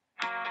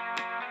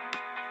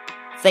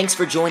Thanks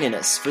for joining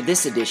us for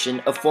this edition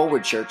of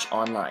Forward Church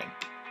Online.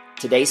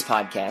 Today's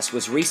podcast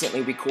was recently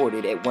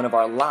recorded at one of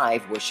our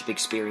live worship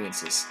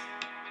experiences.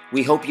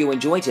 We hope you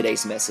enjoy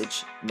today's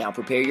message. Now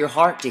prepare your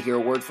heart to hear a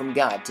word from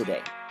God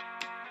today.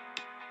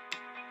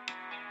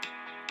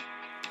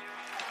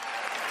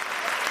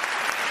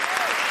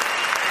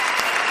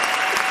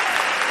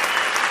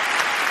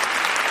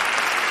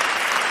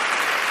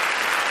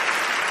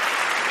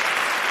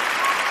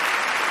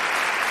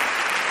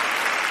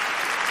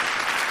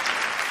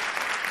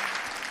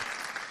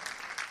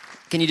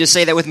 Can you just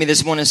say that with me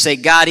this morning? Say,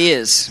 God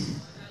is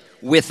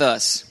with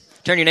us.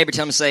 Turn to your neighbor,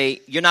 tell him, say,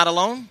 you're not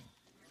alone.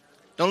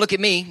 Don't look at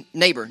me.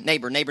 Neighbor. Look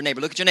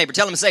at your neighbor.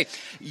 Tell him, say,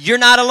 you're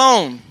not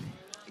alone.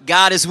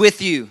 God is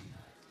with you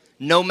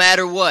no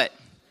matter what.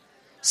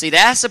 See,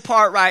 that's the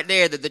part right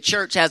there that the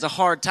church has a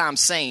hard time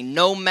saying.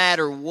 No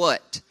matter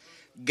what,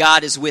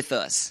 God is with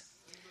us.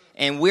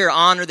 And we're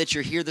honored that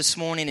you're here this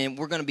morning, and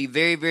we're going to be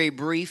very, very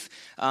brief.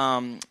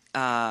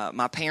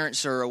 My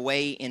parents are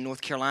away in North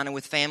Carolina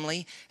with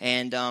family,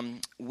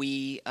 and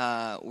we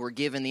were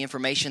given the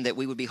information that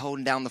we would be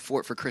holding down the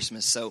fort for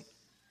Christmas. So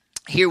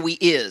here we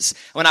is.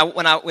 When I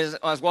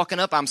was walking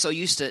up, I'm so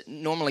used to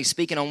normally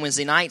speaking on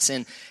Wednesday nights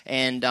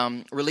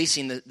and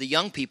releasing the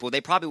young people.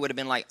 They probably would have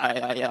been like,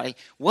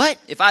 what?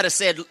 If I'd have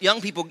said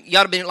young people, you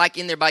ought to have been like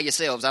in there by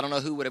yourselves. I don't know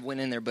who would have went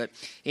in there, but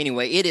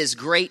anyway, it is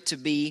great to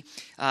be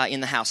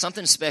in the house.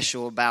 Something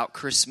special about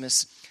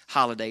Christmas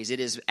holidays. It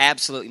is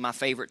absolutely my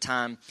favorite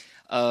time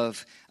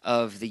of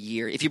the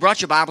year. If you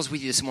brought your Bibles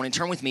with you this morning,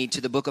 turn with me to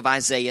the book of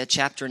Isaiah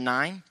chapter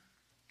 9.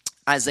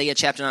 Isaiah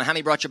chapter 9. How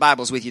many brought your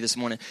Bibles with you this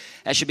morning?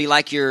 That should be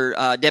like your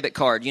debit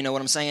card. You know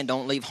what I'm saying?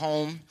 Don't leave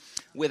home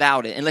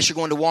without it. Unless you're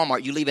going to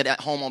Walmart, you leave it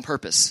at home on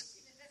purpose.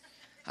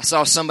 I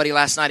saw somebody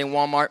last night in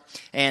Walmart,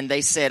 and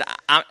they said,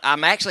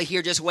 I'm actually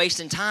here just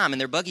wasting time, and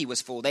their buggy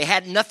was full. They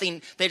had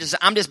nothing.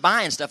 I'm just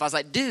buying stuff. I was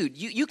like, dude,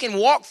 you can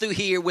walk through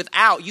here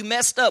without. You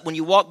messed up when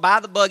you walked by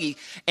the buggy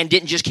and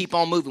didn't just keep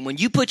on moving. When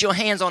you put your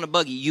hands on the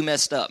buggy, you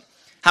messed up.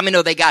 How many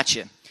know they got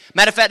you?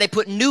 Matter of fact, they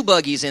put new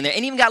buggies in there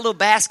and even got little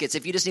baskets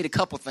if you just need a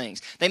couple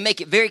things. They make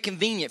it very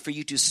convenient for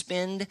you to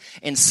spend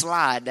and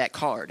slide that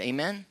card.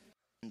 Amen?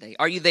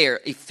 Are you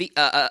there?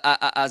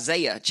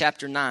 Isaiah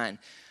chapter 9,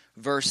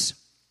 verse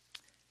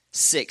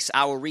 6.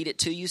 I will read it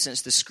to you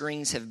since the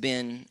screens have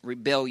been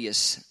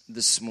rebellious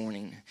this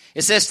morning.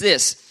 It says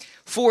this,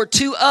 for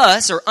to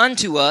us or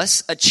unto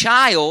us a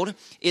child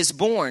is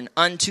born,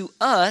 unto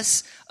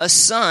us a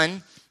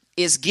son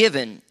is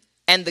given,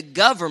 and the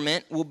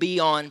government will be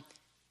on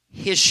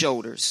his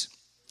shoulders,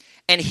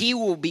 and he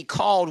will be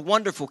called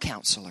Wonderful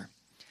Counselor,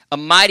 a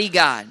mighty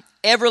God,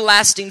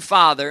 everlasting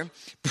Father,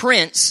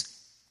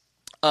 Prince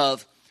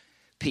of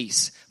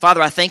Peace. Father,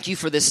 I thank you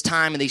for this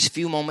time and these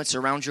few moments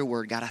around your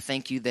word. God, I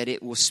thank you that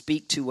it will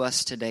speak to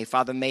us today.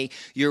 Father, may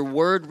your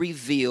word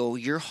reveal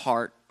your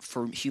heart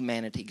for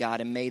humanity,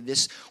 God, and may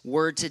this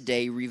word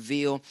today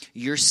reveal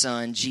your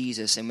son,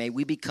 Jesus, and may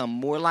we become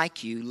more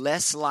like you,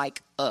 less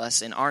like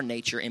us in our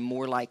nature, and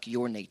more like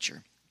your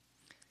nature.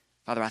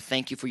 Father, I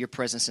thank you for your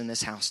presence in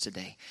this house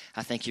today.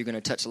 I think you're going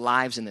to touch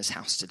lives in this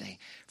house today.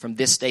 From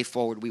this day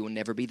forward, we will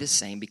never be the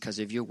same because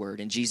of your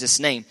word. In Jesus'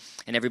 name,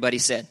 and everybody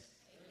said.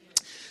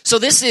 So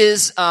this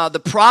is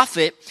the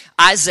prophet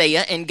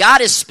Isaiah, and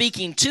God is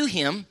speaking to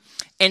him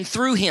and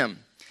through him.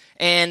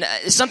 And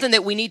it's something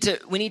that we need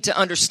to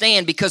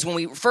understand, because when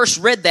we first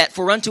read that,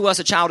 for unto us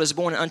a child is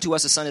born and unto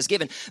us a son is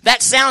given,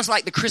 that sounds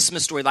like the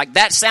Christmas story. Like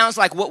that sounds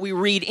like what we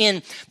read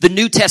in the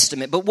New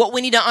Testament. But what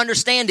we need to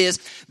understand is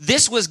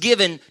this was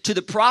given to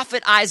the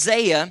prophet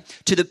Isaiah,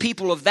 to the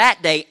people of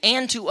that day,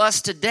 and to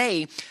us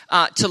today,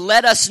 to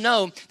let us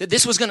know that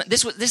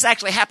this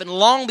actually happened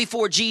long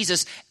before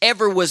Jesus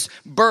ever was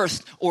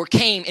birthed or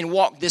came and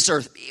walked this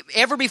earth.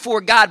 Ever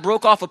before God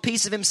broke off a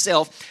piece of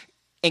himself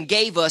and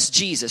gave us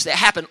Jesus. That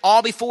happened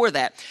all before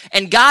that.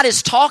 And God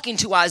is talking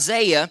to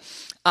Isaiah.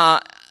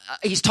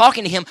 He's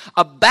talking to him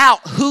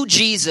about who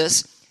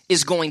Jesus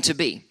is going to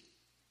be.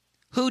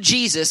 Who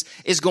Jesus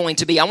is going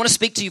to be. I want to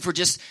speak to you for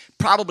just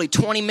probably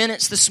 20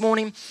 minutes this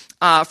morning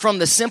from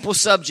the simple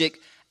subject,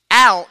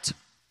 out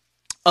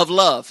of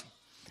love.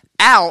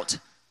 Out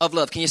of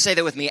love. Can you say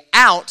that with me?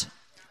 Out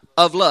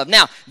of love.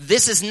 Now,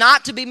 this is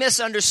not to be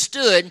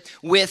misunderstood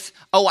with,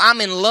 oh, I'm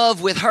in love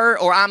with her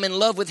or I'm in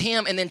love with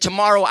him, and then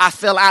tomorrow I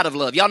fell out of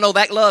love. Y'all know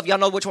that love? Y'all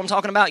know which one I'm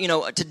talking about? You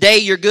know, today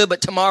you're good, but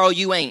tomorrow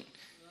you ain't.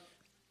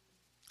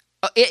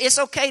 It's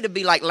okay to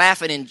be like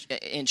laughing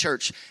in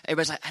church.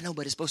 Everybody's like, I know,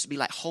 but it's supposed to be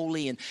like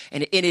holy, and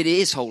it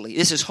is holy.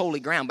 This is holy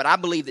ground. But I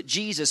believe that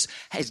Jesus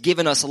has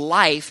given us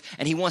life,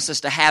 and he wants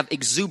us to have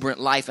exuberant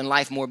life and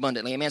life more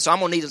abundantly. Amen. So I'm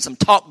going to need some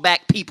talk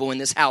back people in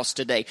this house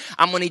today.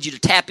 I'm going to need you to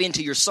tap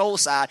into your soul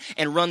side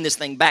and run this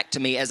thing back to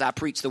me as I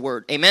preach the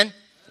word. Amen.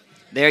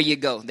 There you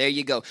go. There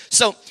you go.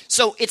 So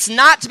it's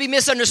not to be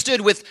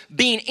misunderstood with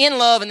being in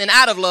love and then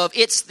out of love.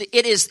 It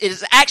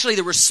is actually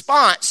the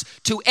response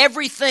to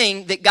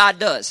everything that God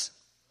does.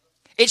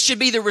 It should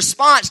be the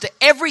response to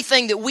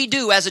everything that we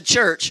do as a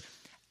church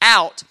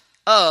out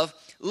of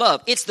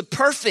love. It's the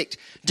perfect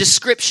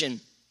description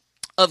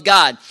of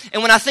God.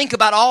 And when I think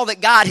about all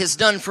that God has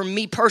done for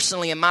me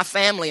personally and my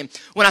family, and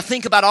when I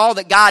think about all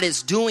that God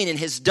is doing and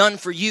has done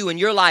for you in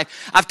your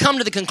life, I've come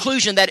to the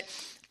conclusion that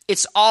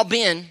it's all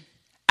been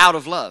out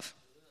of love.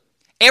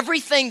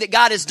 Everything that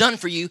God has done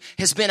for you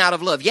has been out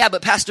of love. Yeah,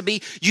 but Pastor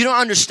B, you don't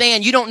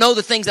understand. You don't know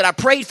the things that I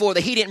prayed for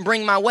that he didn't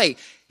bring my way.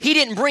 He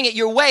didn't bring it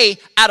your way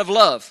out of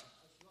love.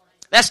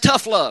 That's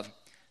tough love.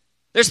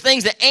 There's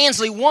things that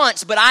Ansley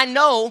wants, but I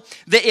know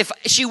that if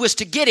she was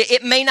to get it,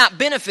 it may not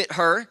benefit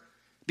her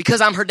because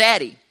I'm her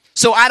daddy.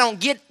 So I don't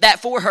get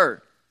that for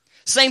her.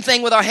 Same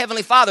thing with our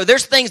Heavenly Father.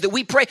 There's things that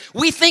we pray,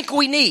 we think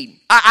we need.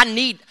 I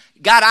need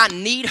God, I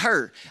need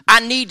her.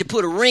 I need to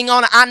put a ring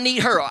on it. I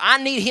need her.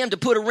 I need him to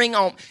put a ring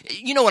on.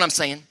 You know what I'm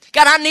saying?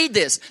 God, I need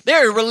this.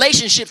 There are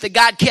relationships that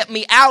God kept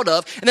me out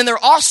of. And then there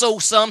are also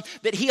some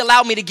that he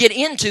allowed me to get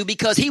into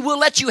because he will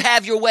let you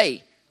have your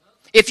way.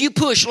 If you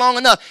push long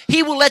enough,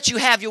 he will let you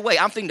have your way.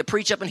 I'm thinking to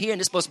preach up in here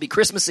and it's supposed to be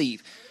Christmas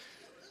Eve.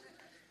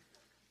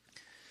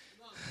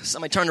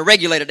 Somebody turn the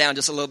regulator down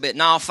just a little bit.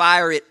 No,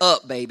 fire it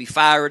up, baby.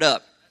 Fire it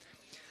up.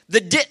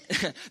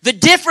 The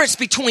difference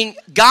between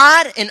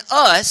God and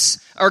us,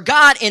 or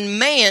God and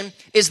man,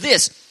 is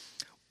this.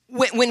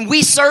 When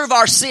we serve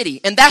our city,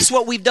 and that's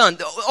what we've done.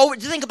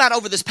 Think about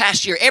over this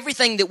past year,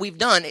 everything that we've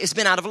done has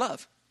been out of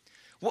love.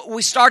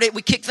 We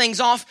kicked things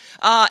off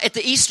at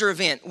the Easter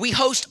event. We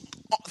host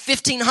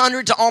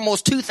 1,500 to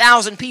almost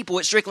 2,000 people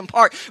at Strickland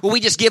Park, where we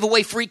just give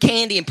away free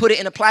candy and put it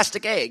in a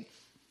plastic egg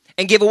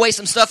and give away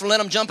some stuff and let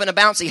them jump in a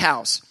bouncy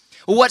house.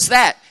 Well, what's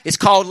that? It's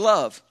called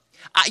love.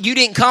 You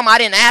didn't come. I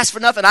didn't ask for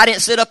nothing. I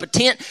didn't set up a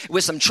tent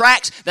with some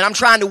tracts that I'm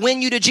trying to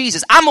win you to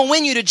Jesus. I'm going to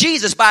win you to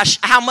Jesus by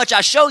how much I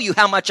show you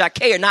how much I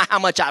care, not how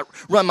much I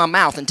run my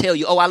mouth and tell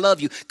you, oh, I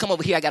love you. Come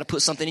over here. I got to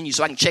put something in you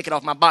so I can check it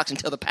off my box and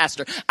tell the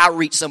pastor I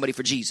reached somebody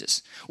for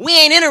Jesus. We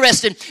ain't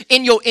interested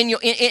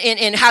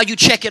in how you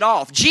check it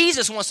off.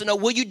 Jesus wants to know,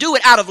 will you do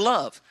it out of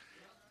love?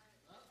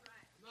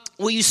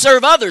 Will you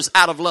serve others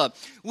out of love?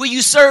 Will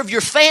you serve your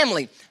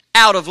family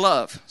out of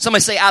love?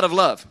 Somebody say out of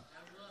love.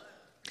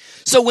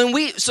 So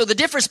the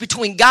difference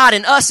between God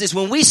and us is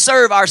when we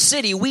serve our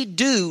city, we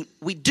do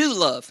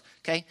love.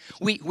 Okay,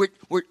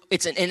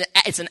 it's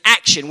an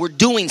action. We're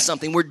doing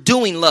something. We're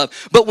doing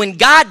love. But when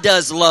God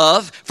does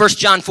love, 1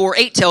 John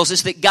 4:8 tells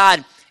us that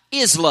God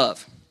is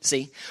love.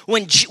 See,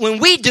 when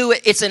we do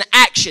it, it's an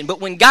action.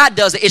 But when God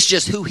does it, it's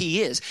just who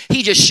He is.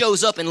 He just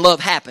shows up and love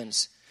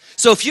happens.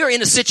 So if you're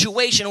in a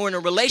situation or in a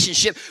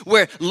relationship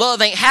where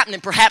love ain't happening,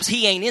 perhaps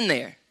He ain't in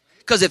there.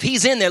 Because if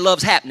He's in there,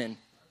 love's happening.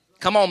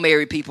 Come on,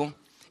 married people.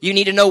 You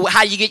need to know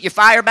how you get your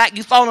fire back.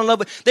 You fall in love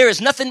with. There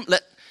is nothing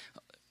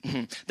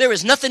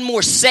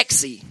more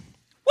sexy.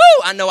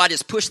 Woo! I know I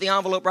just pushed the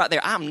envelope right there.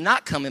 I'm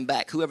not coming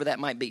back, whoever that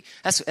might be.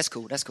 That's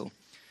cool. That's cool.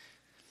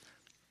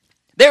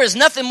 There is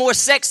nothing more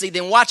sexy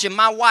than watching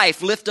my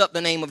wife lift up the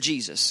name of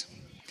Jesus.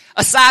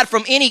 Aside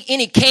from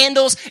any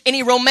candles,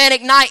 any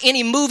romantic night,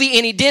 any movie,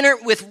 any dinner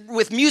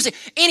with music,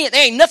 there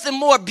ain't nothing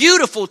more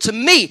beautiful to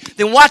me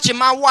than watching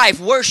my wife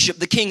worship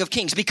the King of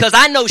Kings, because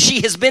I know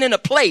she has been in a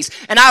place,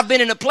 and I've been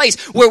in a place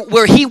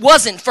where He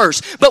wasn't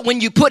first. But when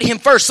you put Him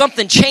first,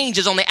 something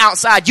changes on the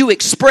outside. You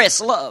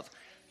express love.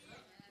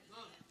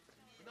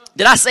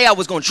 Did I say I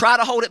was going to try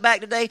to hold it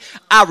back today?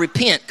 I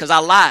repent because I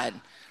lied.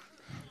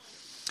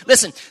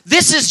 Listen,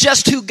 this is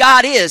just who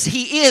God is.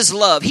 He is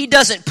love. He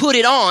doesn't put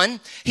it on.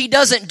 He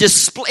doesn't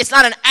display. It's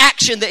not an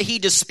action that He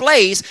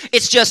displays.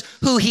 It's just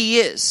who He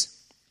is.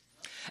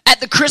 At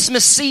the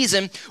Christmas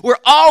season, we're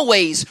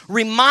always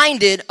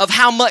reminded of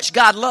how much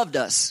God loved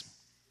us.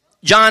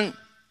 John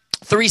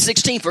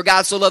 3:16, for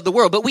God so loved the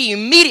world. But we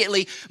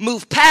immediately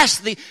move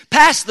past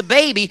the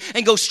baby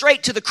and go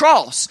straight to the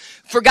cross.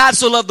 For God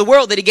so loved the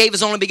world that He gave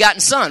His only begotten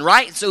Son,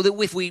 right? So that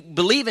if we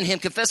believe in Him,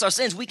 confess our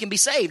sins, we can be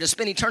saved and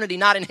spend eternity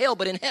not in hell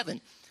but in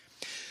heaven.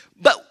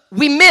 But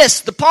we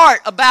miss the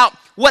part about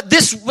what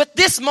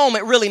this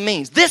moment really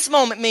means. This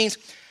moment means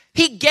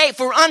He gave,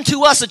 for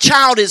unto us a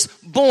child is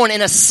born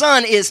and a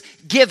son is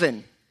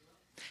given.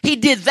 He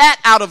did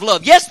that out of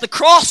love. Yes, the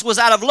cross was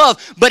out of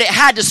love, but it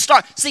had to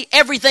start. See,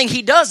 everything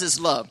He does is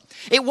love.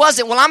 It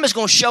wasn't, well, I'm just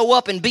going to show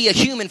up and be a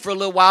human for a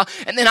little while,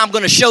 and then I'm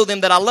going to show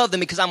them that I love them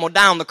because I'm going to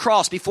die on the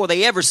cross before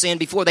they ever sinned,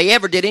 before they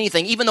ever did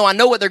anything. Even though I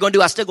know what they're going to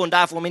do, I'm still going to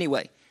die for them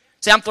anyway.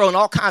 See, I'm throwing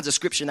all kinds of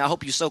scripture now. I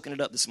hope you're soaking it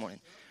up this morning.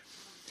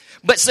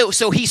 But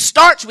so He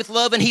starts with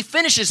love and He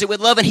finishes it with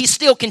love, and He's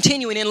still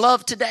continuing in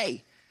love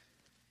today.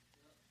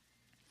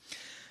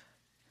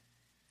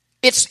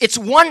 It's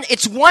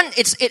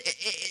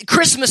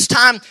Christmas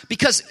time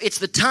because it's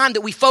the time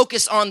that we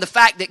focus on the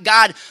fact that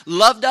God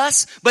loved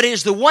us, but it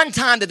is the one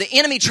time that the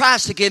enemy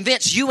tries to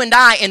convince you and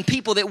I and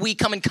people that we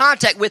come in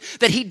contact with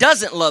that He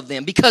doesn't love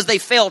them because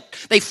they've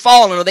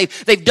fallen, or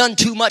they've done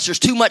too much. There's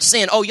too much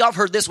sin. Oh, y'all have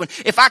heard this one.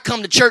 If I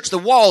come to church, the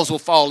walls will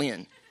fall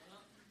in.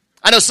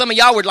 I know some of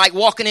y'all were like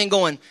walking in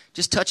going,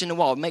 just touching the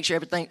wall, make sure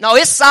everything. No,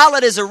 it's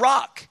solid as a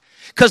rock.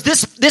 Because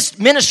this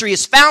ministry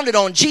is founded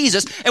on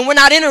Jesus, and we're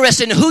not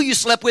interested in who you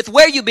slept with,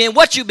 where you've been,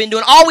 what you've been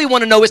doing. All we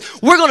want to know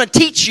is we're going to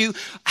teach you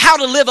how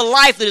to live a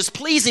life that is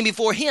pleasing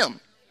before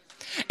Him.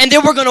 And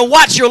then we're going to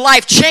watch your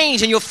life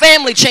change and your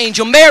family change,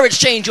 your marriage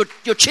change,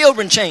 your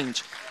children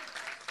change.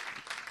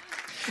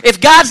 If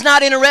God's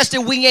not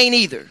interested, we ain't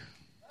either.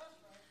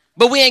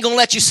 But we ain't going to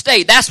let you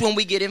stay. That's when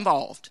we get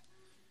involved.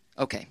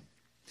 Okay.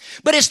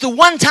 But it's the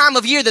one time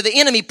of year that the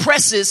enemy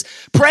presses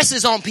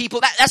on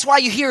people. That's why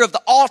you hear of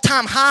the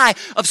all-time high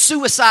of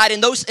suicide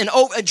and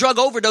drug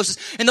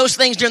overdoses and those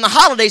things during the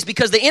holidays,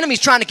 because the enemy's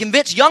trying to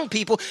convince young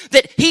people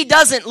that he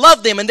doesn't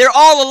love them and they're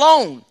all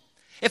alone.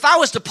 If I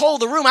was to poll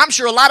the room, I'm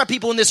sure a lot of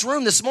people in this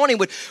room this morning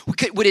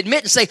would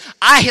admit and say,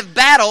 I have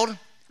battled,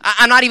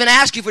 I'm not even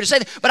asking you for you to say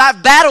that, but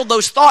I've battled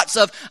those thoughts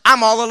of,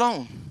 I'm all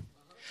alone.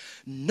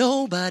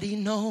 Nobody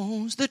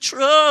knows the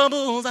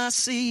troubles I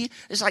see.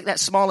 It's like that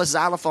smallest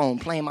xylophone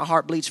playing My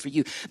Heart Bleeds for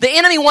You. The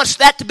enemy wants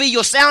that to be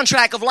your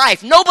soundtrack of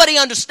life. Nobody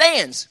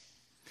understands.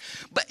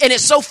 And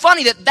it's so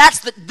funny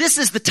that this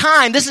is the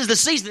time, this is the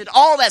season that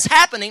all that's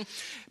happening,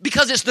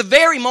 because it's the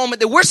very moment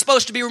that we're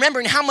supposed to be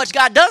remembering how much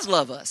God does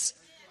love us.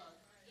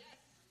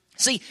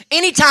 See,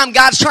 anytime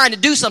God's trying to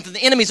do something,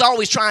 the enemy's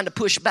always trying to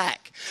push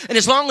back. And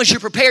as long as you're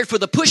prepared for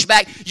the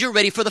pushback, you're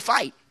ready for the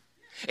fight.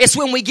 It's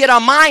when we get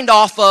our mind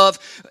off of,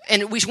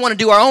 and we want to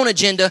do our own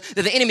agenda,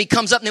 that the enemy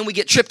comes up and then we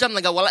get tripped up and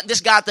they go, well, this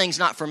God thing's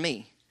not for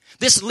me.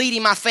 This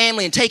leading my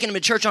family and taking them to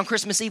church on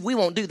Christmas Eve, we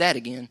won't do that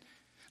again.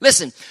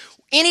 Listen,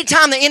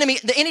 anytime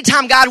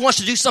God wants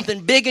to do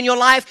something big in your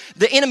life,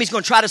 the enemy's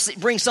going to try to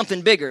bring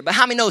something bigger. But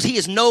how many knows he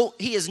is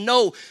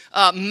no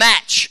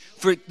match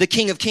for the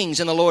King of Kings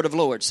and the Lord of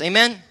Lords?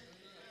 Amen?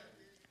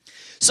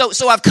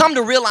 So I've come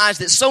to realize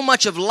that so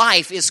much of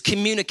life is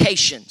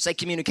communication. Say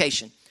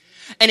communication.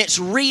 And it's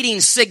reading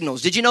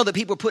signals. Did you know that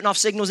people are putting off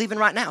signals even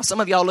right now? Some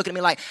of y'all looking at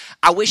me like,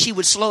 I wish he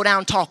would slow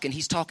down talking.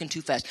 He's talking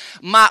too fast.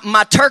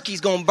 My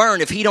turkey's going to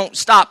burn if he don't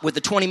stop with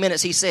the 20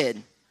 minutes he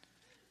said.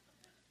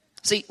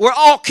 See, we're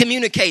all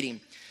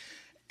communicating.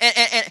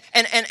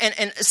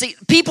 And see,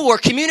 people are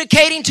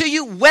communicating to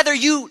you whether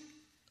you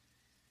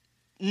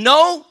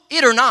know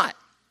it or not.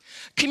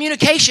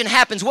 Communication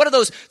happens. What are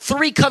those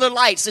 3 colored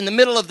lights in the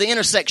middle of the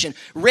intersection?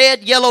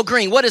 Red, yellow,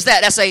 green. What is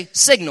that? That's a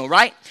signal,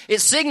 right? It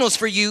signals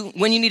for you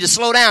when you need to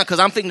slow down, because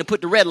I'm thinking to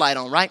put the red light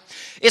on, right?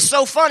 It's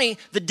so funny.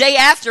 The day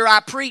after I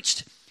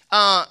preached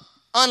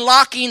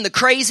unlocking the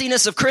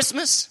craziness of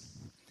Christmas,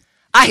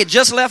 I had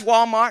just left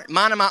Walmart,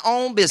 minding my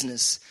own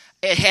business.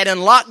 It had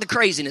unlocked the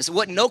craziness. It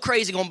wasn't no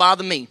crazy going to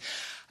bother me.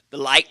 The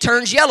light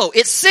turns yellow.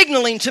 It's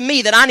signaling to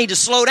me that I need to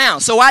slow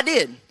down. So I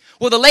did.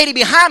 Well, the lady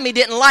behind me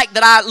didn't like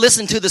that I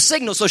listened to the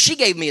signal, so she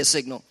gave me a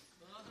signal.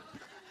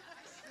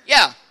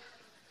 Yeah.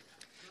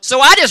 So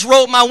I just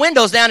rolled my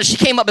windows down and she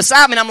came up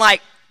beside me and I'm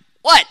like,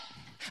 what?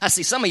 I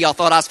see some of y'all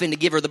thought I was finna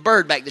give her the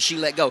bird back that she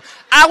let go.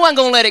 I wasn't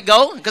going to let it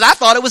go because I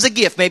thought it was a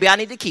gift. Maybe I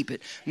need to keep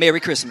it. Merry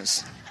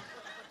Christmas.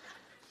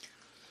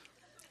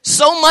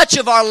 So much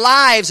of our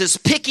lives is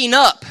picking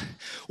up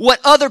what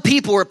other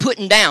people are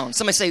putting down.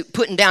 Somebody say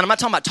putting down. I'm not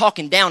talking about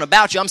talking down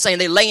about you. I'm saying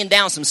they're laying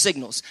down some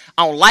signals.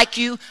 I don't like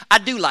you. I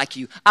do like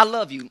you. I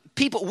love you.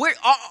 People,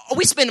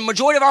 we spend the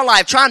majority of our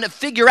life trying to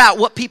figure out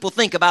what people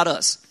think about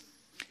us.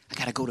 I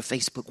got to go to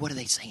Facebook. What are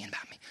they saying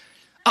about me?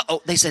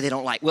 Uh-oh, they say they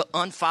don't like. Well,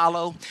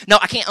 unfollow. No,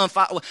 I can't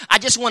unfollow. I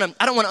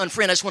don't want to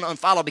unfriend. I just want to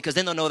unfollow because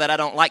then they'll know that I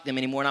don't like them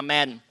anymore and I'm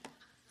mad.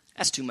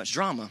 That's too much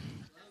drama.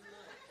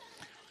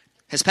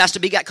 Has Pastor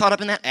B got caught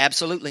up in that?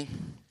 Absolutely.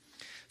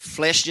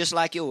 Flesh just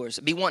like yours.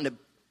 Be wanting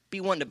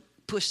to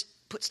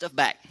put stuff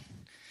back.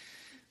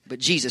 But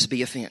Jesus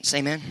be offense.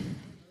 Amen.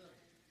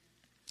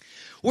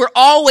 We're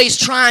always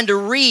trying to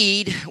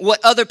read what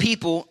other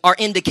people are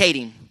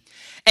indicating.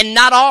 And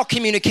not all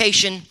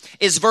communication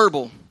is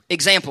verbal.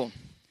 Example,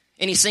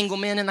 any single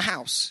men in the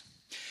house?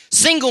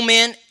 Single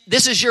men,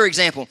 this is your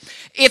example.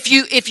 If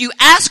you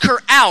ask her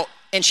out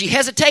and she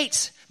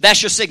hesitates,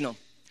 that's your signal.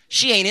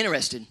 She ain't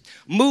interested.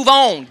 Move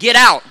on, get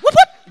out. Whoop,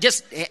 whoop.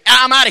 Just,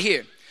 I'm out of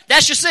here.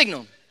 That's your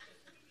signal.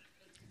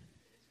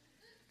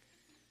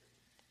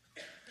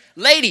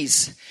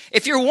 Ladies,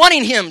 if you're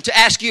wanting him to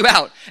ask you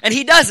out and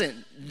he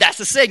doesn't, that's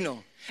a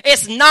signal.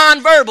 It's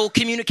nonverbal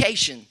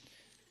communication.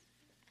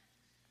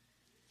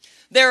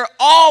 There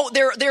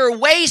are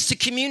ways to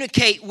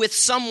communicate with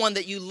someone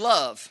that you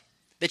love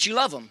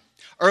them.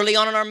 Early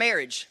on in our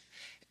marriage,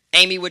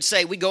 Amy would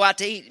say, we go out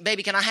to eat.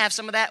 Baby, can I have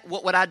some of that?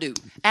 What would I do?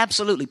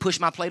 Absolutely. Push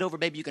my plate over,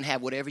 baby. You can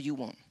have whatever you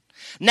want.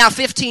 Now,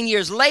 15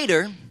 years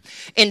later,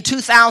 in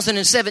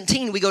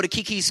 2017, we go to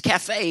Kiki's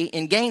Cafe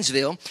in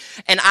Gainesville,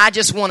 and I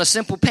just want a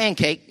simple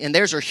pancake, and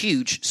theirs are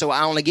huge, so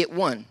I only get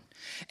one.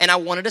 And I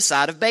wanted a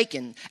side of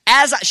bacon.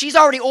 She's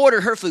already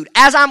ordered her food.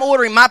 As I'm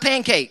ordering my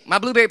pancake, my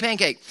blueberry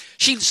pancake,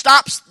 she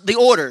stops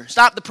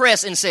the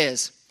press, and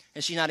says,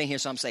 and she's not in here,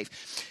 so I'm safe.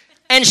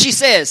 And she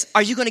says,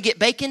 are you going to get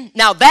bacon?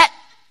 Now, that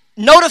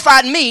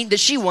notified me that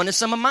she wanted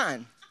some of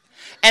mine.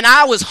 And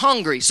I was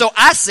hungry, so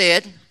I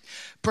said,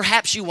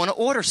 perhaps you want to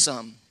order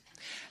some.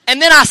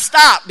 And then I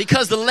stopped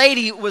because the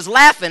lady was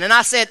laughing. And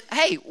I said,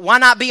 hey, why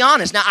not be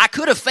honest? Now, I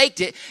could have faked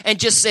it and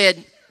just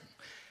said,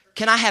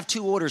 can I have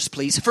 2 orders,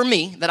 please? For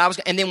me,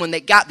 and then when they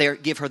got there,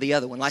 give her the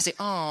other one. I said,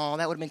 oh,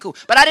 that would have been cool.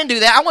 But I didn't do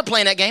that. I wasn't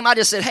playing that game. I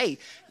just said, hey,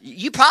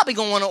 you probably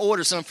going to want to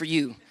order some for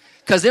you.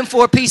 Because them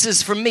 4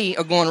 pieces from me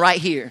are going right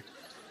here.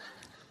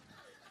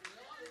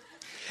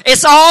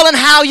 It's all in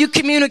how you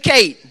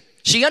communicate.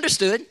 She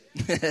understood.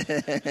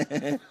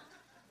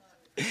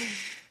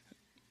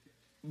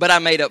 But I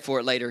made up for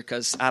it later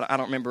because I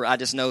don't remember. I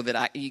just know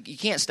that you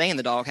can't stay in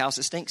the doghouse.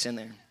 It stinks in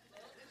there.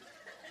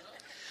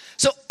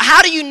 So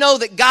how do you know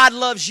that God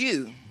loves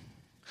you?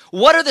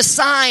 What are the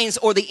signs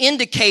or the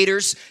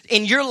indicators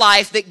in your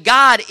life that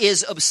God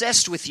is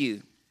obsessed with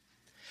you?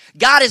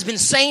 God has been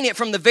saying it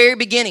from the very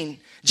beginning.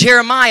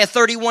 Jeremiah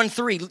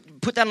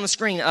 31:3. Put that on the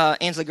screen,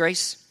 Angela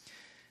Grace.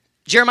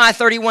 Jeremiah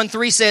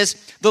 31:3 says,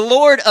 the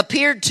Lord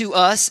appeared to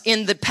us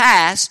in the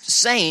past,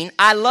 saying,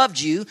 I loved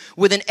you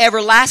with an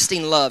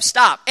everlasting love.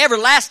 Stop.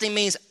 Everlasting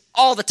means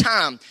all the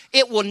time.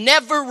 It will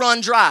never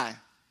run dry.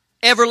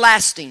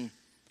 Everlasting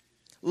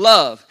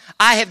love.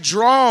 I have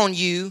drawn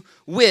you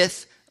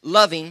with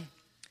loving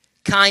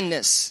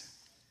kindness.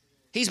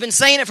 He's been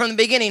saying it from the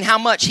beginning how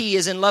much he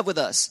is in love with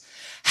us.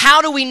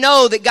 How do we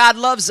know that God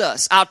loves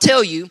us? I'll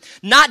tell you,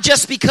 not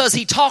just because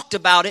he talked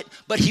about it,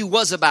 but he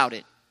was about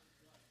it.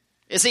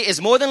 You see,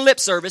 it's more than lip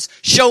service.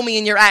 Show me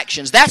in your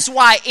actions. That's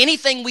why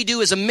anything we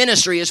do as a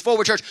ministry, as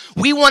Forward Church,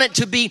 we want it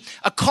to be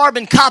a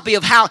carbon copy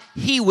of how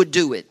he would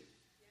do it.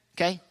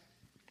 Okay?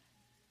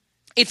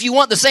 If you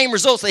want the same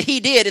results that he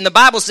did, and the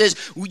Bible says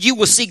you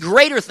will see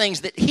greater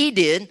things that he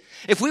did,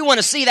 if we want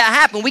to see that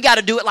happen, we got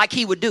to do it like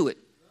he would do it.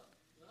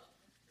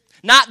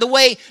 Not the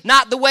way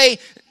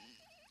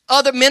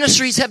other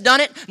ministries have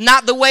done it,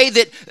 not the way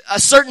that a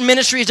certain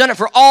ministry has done it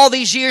for all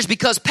these years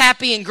because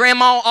Pappy and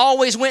Grandma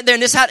always went there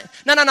and this had.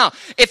 No.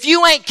 If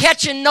you ain't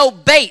catching no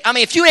bait,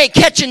 if you ain't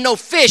catching no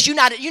fish, you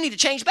need to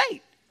change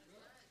bait.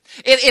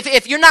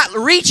 If you're not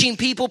reaching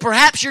people,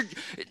 perhaps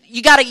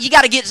you gotta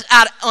get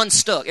out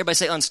unstuck. Everybody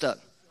say unstuck.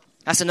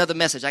 That's another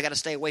message. I got to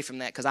stay away from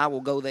that because I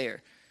will go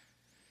there.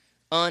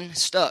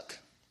 Unstuck.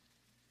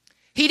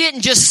 He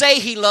didn't just say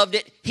he loved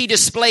it; he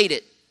displayed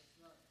it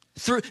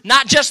through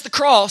not just the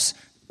cross.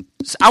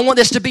 I want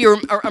this to be a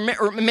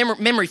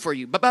memory for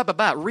you.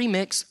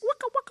 Remix.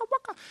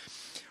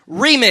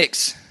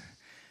 Remix.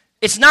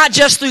 It's not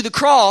just through the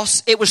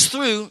cross. It was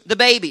through the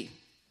baby.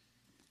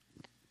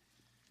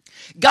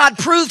 God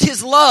proved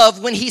his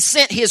love when he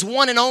sent his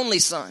one and only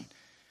son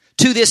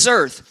to this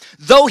earth.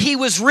 Though he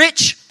was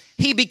rich,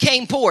 he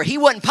became poor. He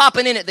wasn't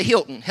popping in at the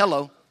Hilton.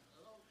 Hello.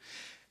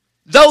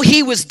 Though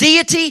he was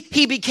deity,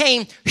 he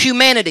became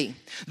humanity.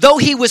 Though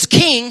he was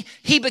king,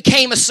 he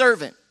became a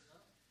servant.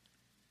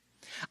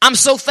 I'm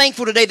so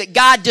thankful today that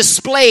God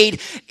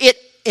displayed it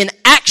in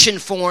action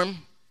form,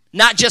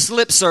 not just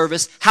lip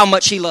service, how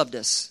much he loved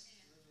us.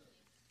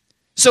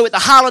 So at the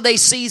holiday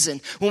season,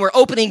 when we're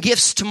opening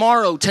gifts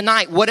tomorrow,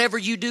 tonight, whatever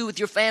you do with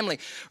your family,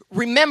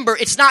 remember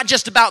it's not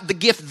just about the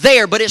gift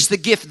there, but it's the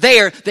gift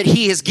there that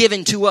he has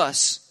given to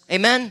us.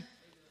 Amen?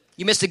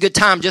 You missed a good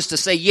time just to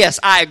say, yes,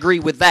 I agree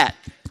with that.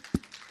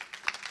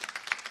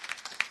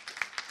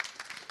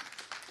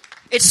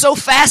 It's so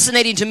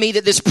fascinating to me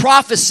that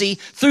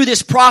through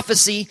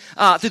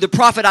the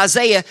prophet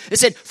Isaiah, it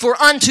said, for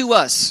unto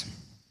us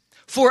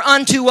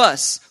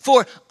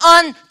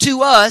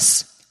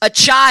a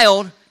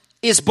child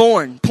is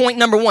born. Point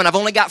number 1. I've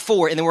only got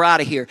 4 and then we're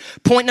out of here.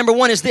 Point number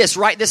 1 is this.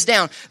 Write this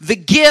down. The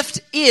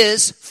gift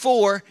is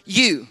for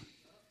you.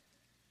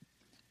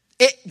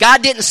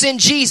 God didn't send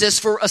Jesus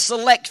for a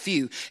select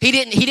few. He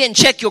didn't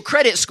check your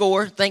credit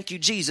score. Thank you,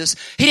 Jesus.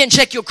 He didn't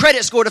check your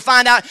credit score to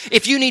find out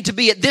if you need to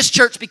be at this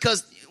church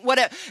because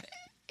whatever.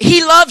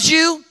 He loves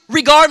you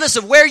regardless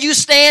of where you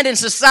stand in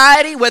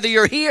society, whether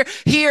you're here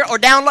or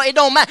down low. It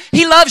don't matter.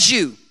 He loves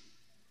you.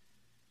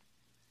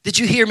 Did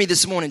you hear me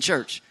this morning,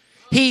 church?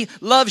 He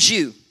loves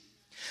you.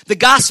 The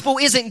gospel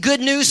isn't good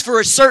news for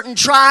a certain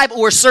tribe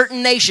or a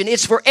certain nation.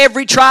 It's for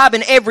every tribe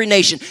and every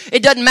nation.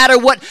 It doesn't matter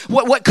what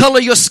color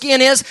your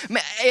skin is.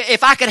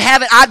 If I could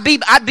have it, I'd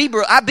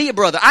be a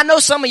brother. I know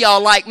some of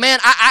y'all like, man,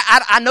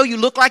 I know you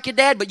look like your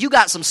dad, but you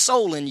got some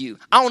soul in you.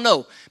 I don't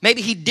know.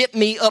 Maybe he dipped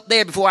me up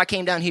there before I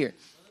came down here.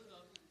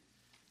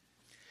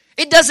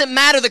 It doesn't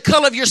matter the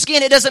color of your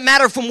skin. It doesn't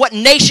matter from what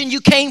nation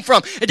you came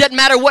from. It doesn't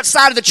matter what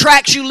side of the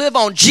tracks you live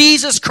on.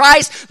 Jesus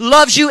Christ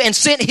loves you and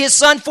sent his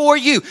son for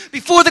you.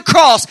 Before the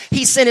cross,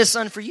 he sent his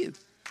son for you.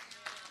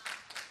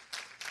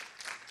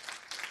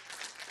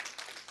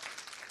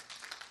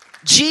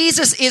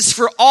 Jesus is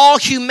for all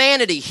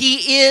humanity.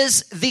 He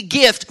is the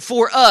gift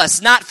for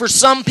us. Not for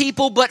some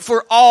people, but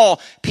for all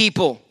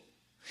people.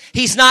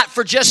 He's not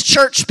for just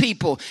church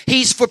people.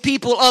 He's for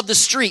people of the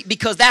street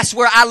because that's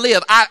where I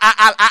live.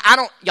 I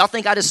don't, y'all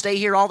think I just stay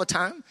here all the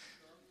time?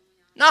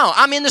 No,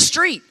 I'm in the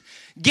street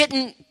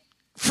getting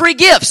free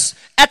gifts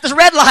at the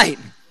red light.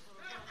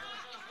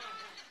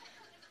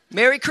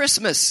 Merry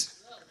Christmas.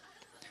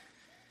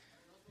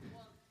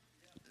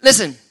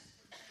 Listen,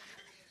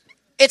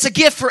 it's a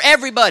gift for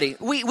everybody.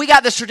 We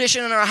got this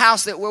tradition in our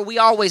house that where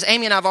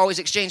Amy and I have always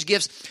exchanged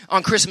gifts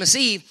on Christmas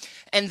Eve,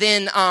 and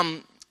then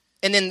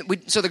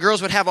so the girls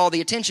would have all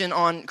the attention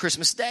on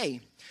Christmas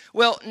Day.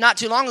 Well, not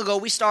too long ago,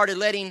 we started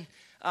letting,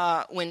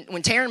 when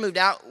Taryn moved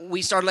out,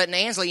 we started letting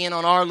Ansley in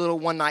on our little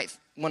one-night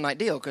one-night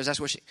deal because that's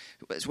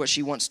what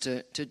she wants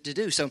to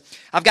do. So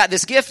I've got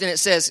this gift, and it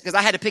says, because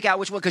I had to pick out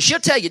which one, because she'll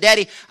tell you,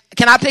 Daddy,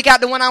 can I pick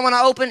out the one I want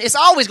to open? It's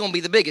always going to be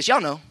the biggest.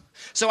 Y'all know.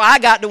 So I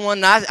got the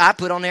one that I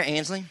put on there,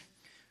 Ansley,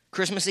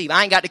 Christmas Eve.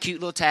 I ain't got the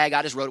cute little tag.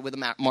 I just wrote it with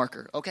a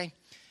marker, okay?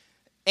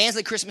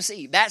 Ansley, Christmas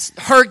Eve. That's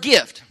her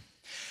gift.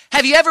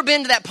 Have you ever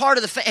been to that part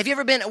of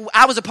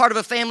I was a part of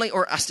a family,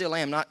 or I still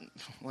am, not,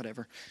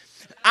 whatever.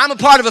 I'm a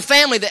part of a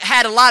family that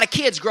had a lot of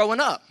kids growing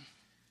up.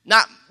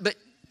 Not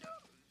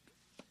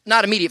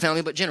immediate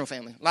family, but general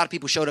family. A lot of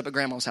people showed up at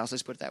grandma's house,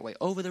 let's put it that way.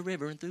 Over the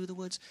river and through the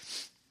woods.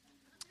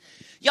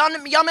 Y'all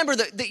remember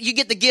you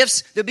get the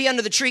gifts, they'll be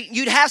under the tree.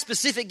 You'd have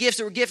specific gifts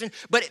that were given,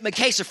 but in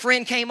case a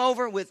friend came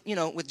over with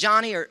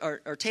Johnny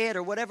or Ted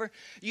or whatever,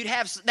 you'd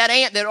have that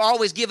aunt that would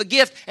always give a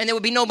gift, and there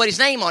would be nobody's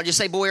name on it, just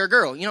say boy or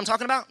girl. You know what I'm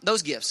talking about?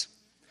 Those gifts.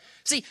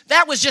 See,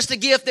 that was just a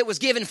gift that was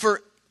given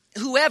for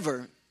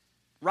whoever,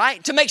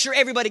 right? To make sure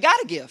everybody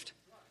got a gift.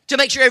 To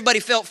make sure everybody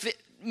felt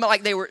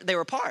like they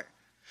were part.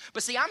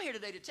 But see, I'm here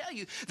today to tell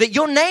you that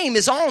your name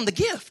is on the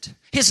gift.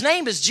 His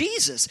name is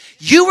Jesus.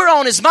 You were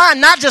on his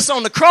mind, not just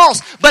on the cross,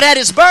 but at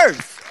his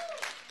birth.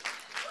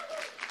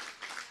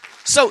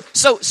 So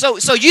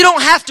you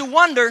don't have to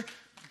wonder,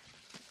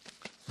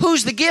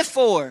 who's the gift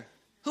for?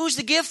 Who's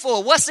the gift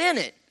for? What's in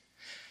it?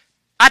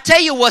 I tell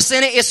you what's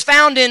in it. It's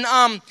found in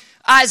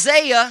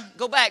Isaiah.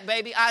 Go back,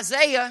 baby.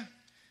 Isaiah.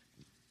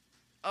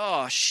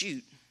 Oh,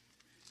 shoot.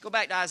 Go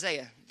back to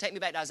Isaiah. Take me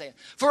back to Isaiah.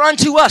 For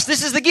unto us,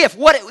 this is the gift.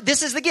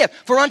 This is the gift.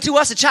 For unto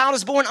us a child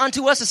is born,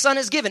 unto us a son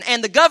is given,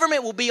 and the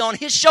government will be on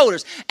his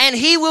shoulders, and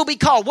he will be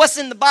called. What's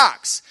in the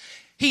box?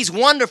 He's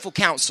Wonderful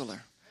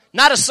Counselor.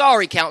 Not a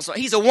sorry counselor.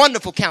 He's a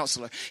wonderful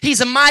counselor.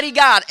 He's a mighty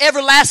God,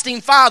 everlasting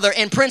Father,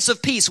 and Prince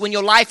of Peace when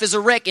your life is a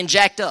wreck and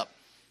jacked up.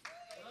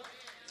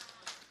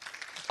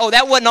 Oh,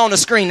 that wasn't on the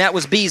screen. That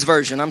was B's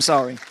version. I'm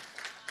sorry.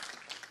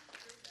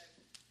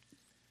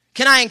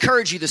 Can I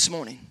encourage you this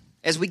morning?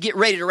 As we get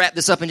ready to wrap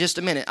this up in just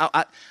a minute,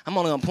 I'm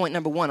only on point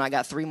number 1. I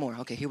got 3 more.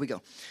 Okay, here we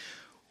go.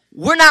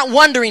 We're not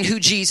wondering who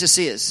Jesus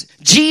is.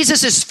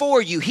 Jesus is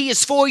for you. He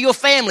is for your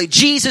family.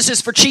 Jesus is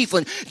for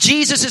Chiefland.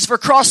 Jesus is for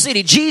Cross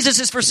City. Jesus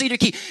is for Cedar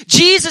Key.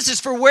 Jesus is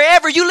for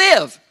wherever you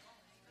live.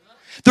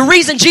 The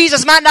reason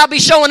Jesus might not be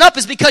showing up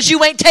is because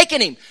you ain't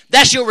taking him.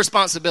 That's your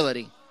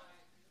responsibility.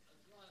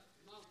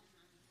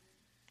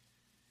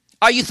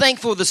 Are you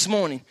thankful this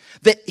morning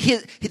that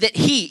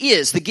he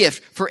is the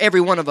gift for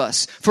every one of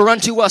us? For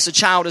unto us a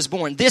child is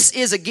born. This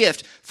is a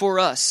gift for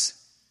us.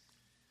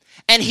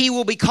 And he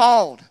will be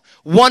called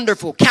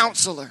Wonderful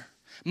Counselor,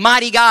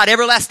 Mighty God,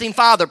 Everlasting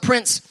Father,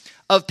 Prince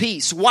of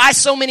Peace. Why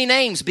so many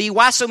names, B?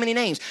 Why so many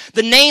names?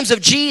 The names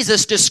of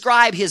Jesus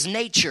describe his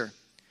nature.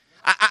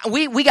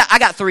 I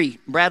got 3.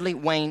 Bradley,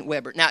 Wayne,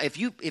 Weber. Now,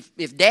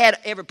 if Dad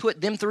ever put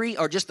them 3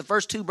 or just the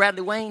first 2,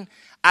 Bradley, Wayne,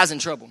 I was in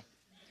trouble.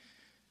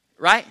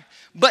 Right?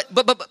 But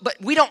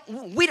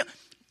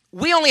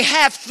we only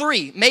have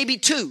 3, maybe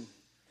 2.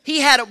 He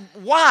had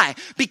why?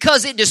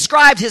 Because it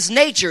described his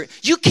nature.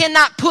 You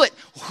cannot put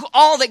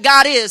all that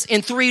God is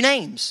in 3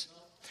 names.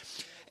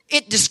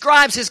 It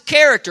describes his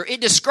character.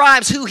 It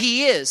describes who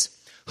he is.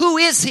 Who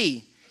is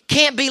he?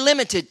 Can't be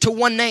limited to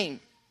one name.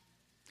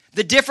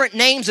 The different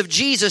names of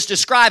Jesus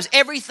describes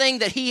everything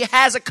that he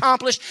has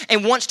accomplished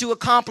and wants to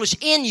accomplish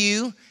in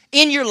you,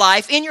 in your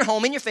life, in your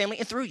home, in your family,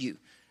 and through you.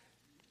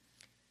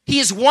 He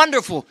is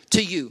wonderful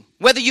to you,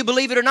 whether you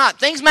believe it or not.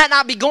 Things might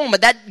not be going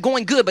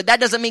good, but that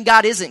doesn't mean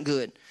God isn't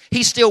good.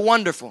 He's still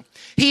wonderful.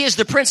 He is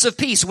the Prince of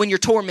Peace when you're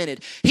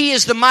tormented. He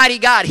is the mighty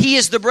God. He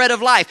is the bread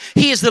of life.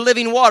 He is the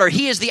living water.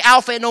 He is the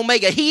Alpha and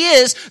Omega. He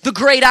is the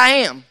great I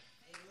am.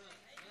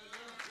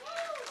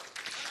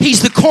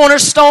 He's the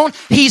cornerstone.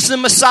 He's the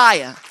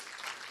Messiah.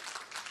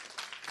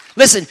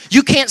 Listen,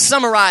 you can't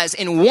summarize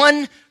in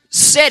one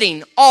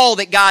setting all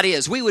that God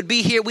is. We would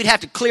be here. We'd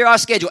have to clear our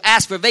schedule,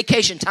 ask for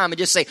vacation time, and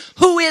just say,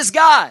 who is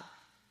God?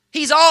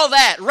 He's all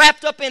that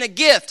wrapped up in a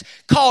gift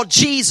called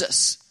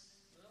Jesus.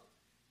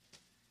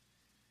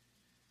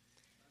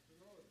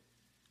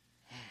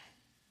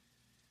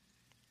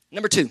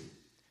 Number 2,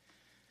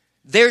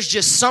 there's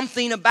just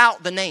something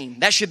about the name.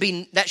 That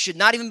should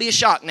not even be a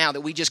shock now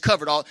that we just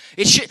covered all.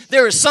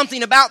 There is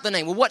something about the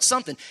name. Well, what's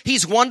something?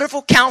 He's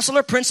Wonderful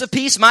Counselor, Prince of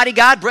Peace, Mighty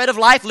God, Bread of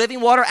Life, Living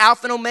Water,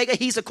 Alpha and Omega.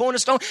 He's a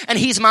cornerstone, and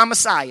he's my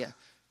Messiah.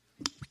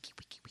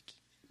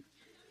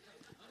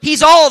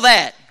 He's all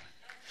that.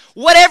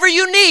 Whatever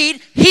you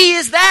need, he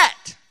is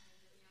that.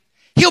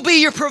 He'll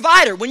be your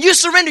provider. When you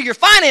surrender your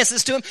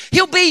finances to him,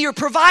 he'll be your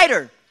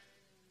provider.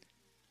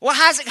 Well,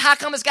 how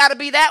come it's got to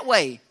be that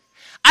way?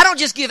 I don't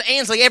just give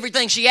Ansley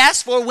everything she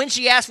asks for when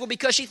she asks for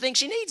because she thinks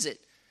she needs it.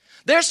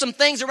 There's some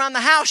things around the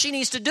house she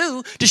needs to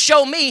do to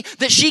show me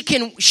that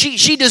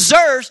she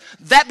deserves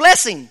that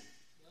blessing.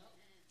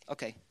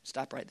 Okay,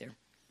 stop right there.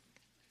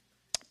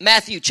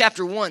 Matthew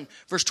chapter 1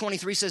 verse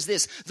 23 says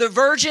this: the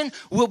virgin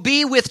will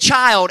be with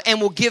child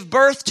and will give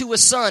birth to a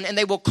son, and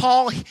they will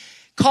call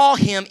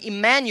him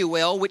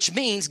Emmanuel, which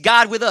means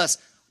God with us.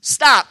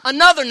 Stop.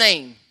 Another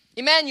name.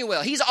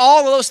 Emmanuel. He's all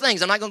of those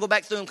things. I'm not going to go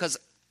back through them because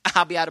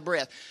I'll be out of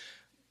breath.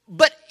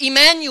 But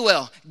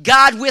Emmanuel,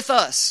 God with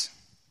us.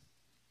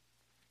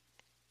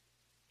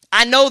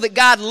 I know that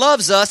God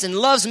loves us and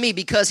loves me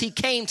because he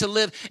came to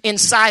live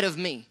inside of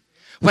me.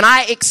 When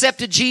I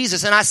accepted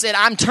Jesus and I said,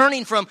 I'm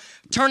turning from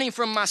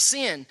my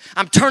sin.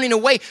 I'm turning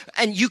away,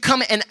 and you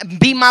come and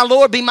be my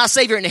Lord, be my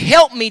Savior, and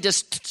help me to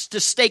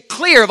stay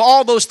clear of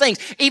all those things.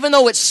 Even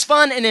though it's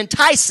fun and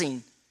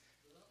enticing,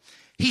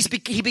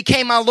 he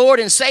became my Lord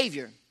and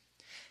Savior.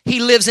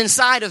 He lives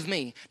inside of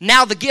me.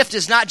 Now the gift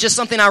is not just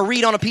something I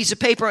read on a piece of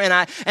paper and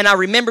I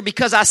remember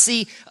because I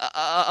see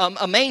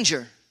a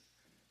manger.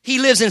 He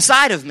lives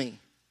inside of me.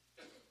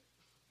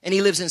 And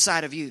he lives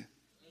inside of you.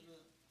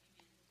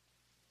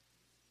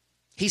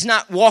 He's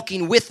not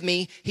walking with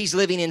me. He's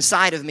living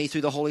inside of me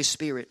through the Holy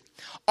Spirit.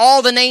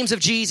 All the names of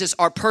Jesus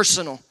are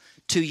personal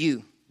to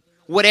you.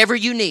 Whatever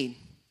you need.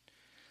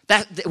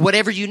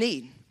 Whatever you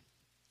need.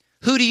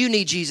 Who do you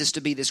need Jesus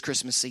to be this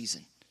Christmas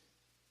season?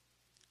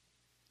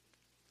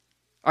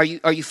 Are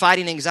you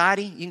fighting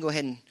anxiety? You can go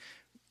ahead and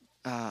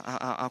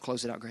I'll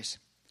close it out, Grace.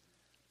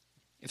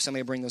 If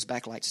somebody will bring those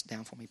backlights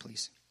down for me,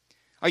 please.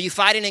 Are you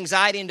fighting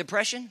anxiety and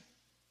depression?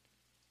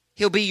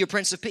 He'll be your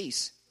Prince of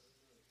Peace.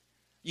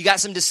 You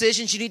got some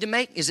decisions you need to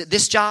make? Is it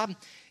this job?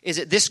 Is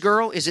it this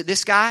girl? Is it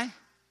this guy?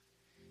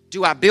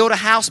 Do I build a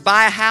house,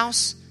 buy a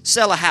house,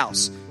 sell a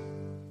house?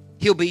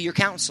 He'll be your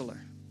counselor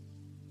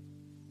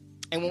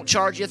and won't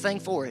charge you a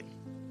thing for it.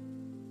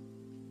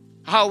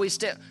 I always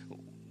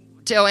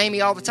tell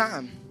Amy all the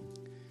time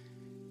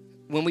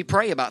when we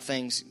pray about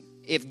things,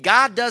 if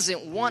God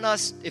doesn't want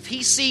us, if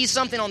he sees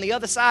something on the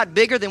other side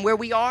bigger than where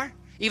we are,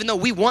 even though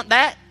we want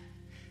that,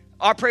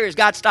 our prayer is,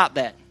 God, stop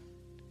that.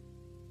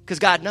 Because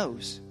God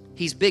knows.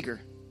 He's bigger.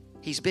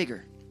 He's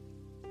bigger.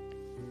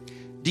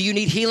 Do you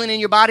need healing in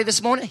your body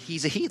this morning?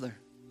 He's a healer.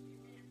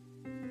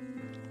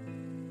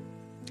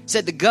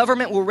 Said the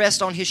government will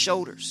rest on his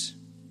shoulders.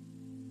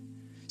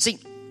 See,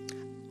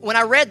 when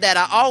I read that,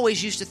 I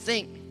always used to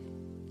think,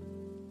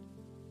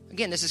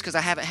 again, this is because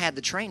I haven't had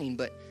the training,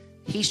 but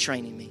he's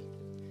training me.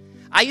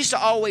 I used to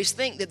always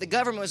think that the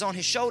government was on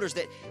his shoulders,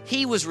 that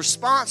he was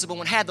responsible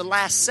and had the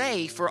last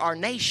say for our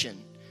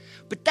nation.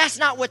 But that's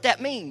not what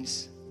that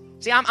means.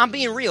 See, I'm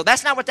being real.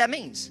 That's not what that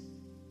means. It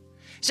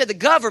said the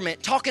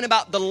government, talking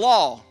about the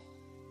law,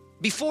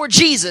 before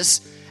Jesus,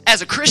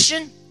 as a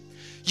Christian,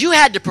 you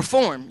had to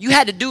perform. You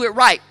had to do it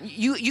right.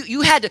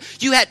 You had to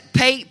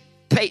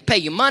pay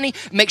your money,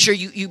 make sure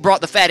you brought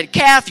the fatted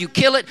calf, you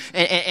kill it,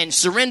 and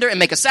surrender and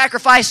make a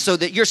sacrifice so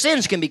that your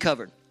sins can be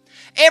covered.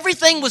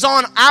 Everything was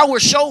on our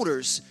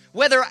shoulders.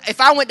 Whether if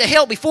I went to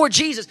hell before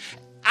Jesus,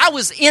 I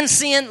was in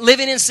sin,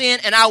 living in sin,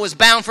 and I was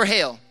bound for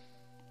hell.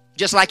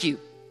 Just like you.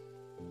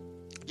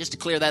 Just to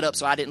clear that up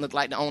so I didn't look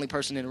like the only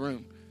person in the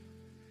room.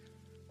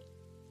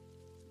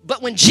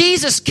 But when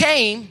Jesus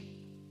came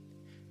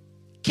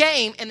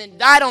and then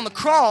died on the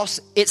cross,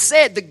 it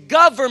said the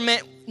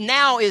government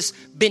now is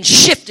been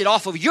shifted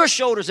off of your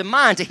shoulders and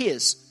mine to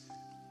his.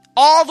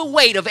 All the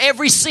weight of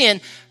every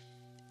sin,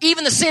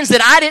 even the sins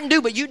that I didn't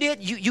do, but you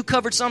did. You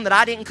covered some that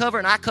I didn't cover,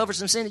 and I covered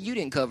some sin that you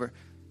didn't cover.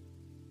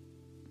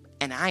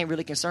 And I ain't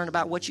really concerned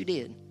about what you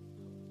did,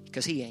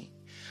 because he ain't.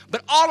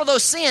 But all of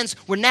those sins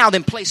were now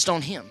then placed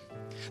on him.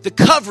 The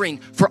covering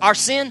for our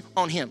sin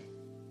on him.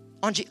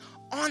 On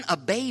a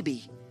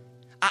baby.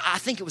 I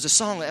think it was a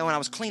song that when I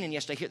was cleaning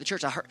yesterday here at the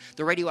church, I heard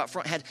the radio out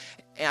front had,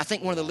 and I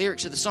think one of the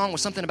lyrics of the song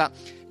was something about,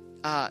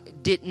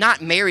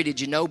 not Mary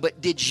did you know,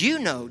 but did you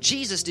know,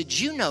 Jesus, did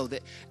you know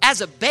that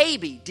as a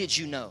baby, did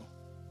you know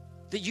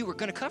that you were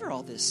going to cover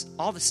all this,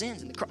 all the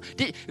sins in the cross?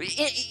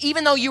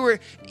 Even though you were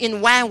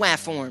in wah-wah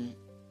form,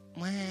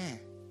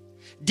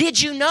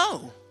 did you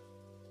know?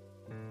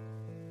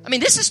 I mean,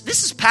 this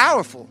is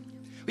powerful.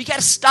 We got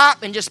to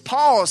stop and just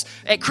pause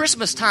at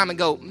Christmas time and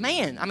go,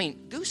 man, I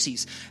mean,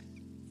 goosies.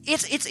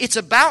 It's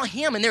about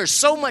him, and there's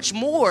so much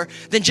more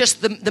than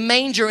just the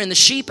manger and the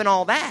sheep and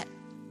all that.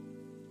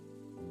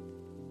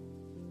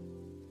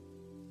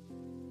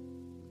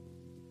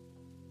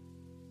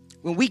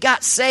 When we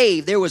got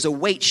saved, there was a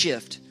weight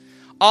shift.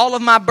 All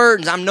of my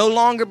burdens, I'm no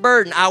longer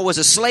burdened. I was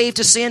a slave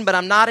to sin, but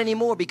I'm not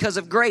anymore. Because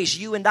of grace,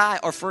 you and I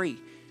are free.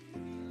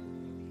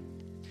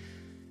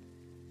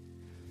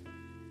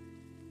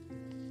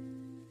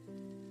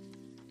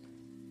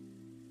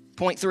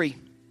 Point 3.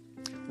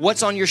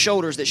 What's on your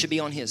shoulders that should be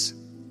on his?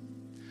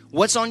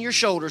 What's on your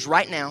shoulders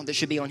right now that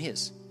should be on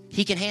his?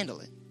 He can handle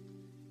it.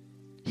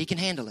 He can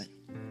handle it.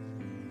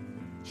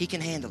 He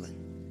can handle it.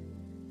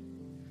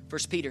 1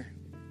 Peter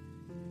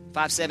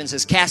 5:7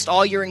 says, cast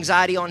all your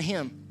anxiety on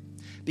him.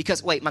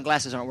 Because, wait, my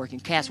glasses aren't working.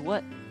 Cast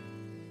what?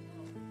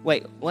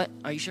 Wait, what?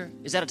 Are you sure?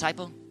 Is that a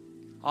typo?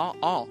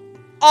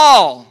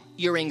 All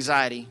your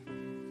anxiety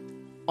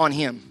on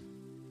him.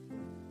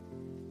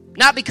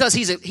 Not because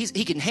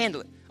he can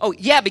handle it. Oh,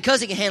 yeah,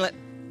 because he can handle it.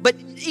 But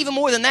even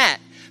more than that,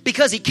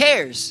 because he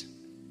cares.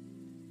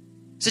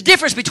 It's a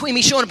difference between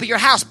me showing up at your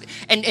house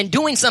and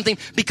doing something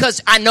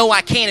because I know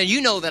I can and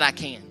you know that I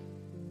can.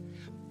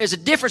 There's a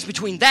difference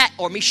between that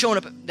or me showing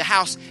up at the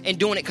house and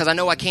doing it because I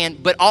know I can,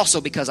 but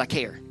also because I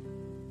care.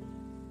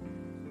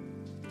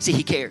 See,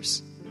 he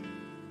cares.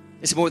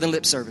 It's more than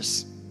lip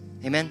service.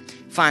 Amen?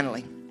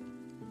 Finally,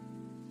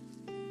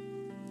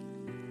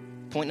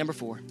 Point number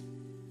 4.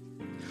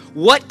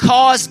 What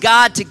caused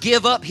God to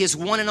give up his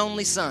one and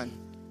only son?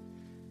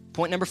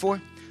 Point number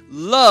 4.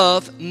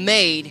 Love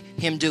made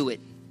him do it.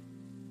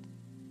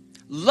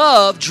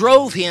 Love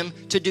drove him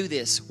to do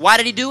this. Why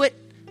did he do it?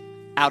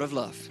 Out of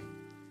love.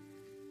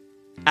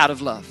 Out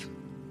of love.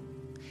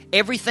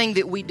 Everything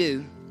that we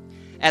do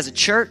as a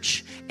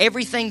church,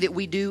 everything that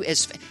we do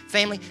as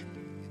family.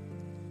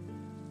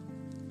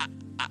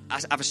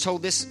 I was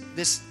told this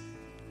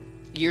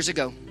years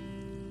ago.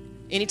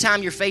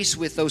 Anytime you're faced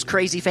with those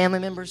crazy family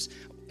members,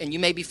 and you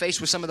may be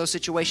faced with some of those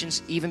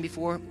situations even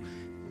before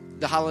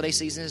the holiday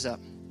season is up,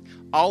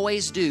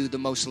 always do the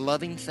most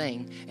loving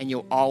thing, and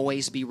you'll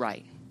always be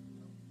right.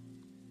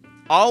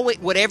 Always,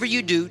 whatever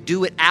you do,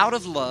 do it out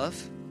of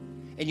love,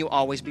 and you'll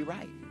always be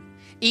right.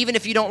 Even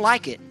if you don't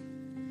like it,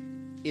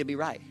 it'll be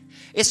right.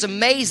 It's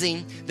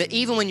amazing that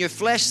even when your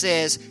flesh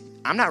says,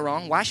 I'm not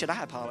wrong, why should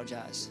I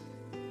apologize?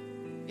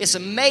 It's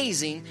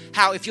amazing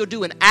how if you'll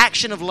do an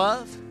action of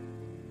love,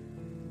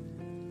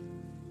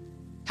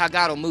 how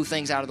God will move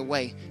things out of the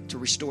way to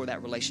restore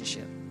that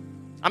relationship.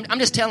 I'm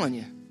just telling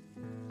you.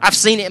 I've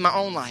seen it in my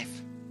own life.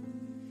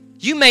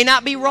 You may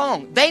not be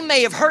wrong. They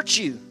may have hurt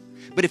you.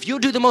 But if you'll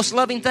do the most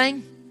loving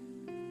thing,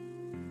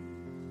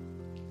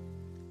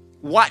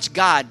 watch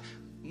God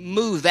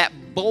move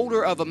that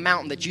boulder of a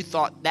mountain that you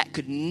thought that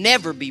could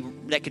never,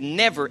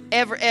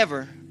 ever,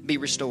 ever be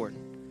restored.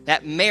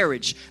 That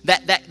marriage,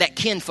 that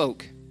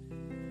kinfolk.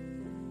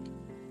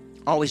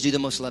 Always do the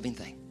most loving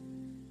thing.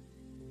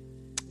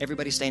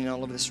 Everybody standing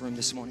all over this room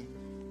this morning.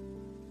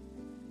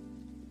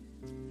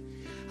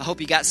 I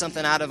hope you got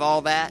something out of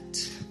all that.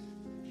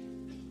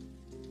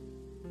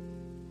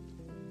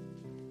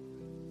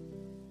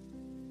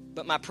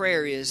 But my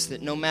prayer is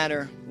that no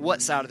matter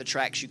what side of the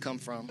tracks you come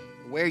from,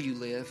 where you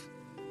live,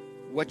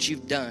 what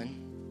you've done,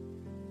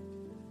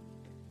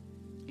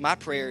 my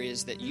prayer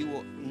is that you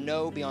will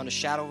know beyond a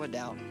shadow of a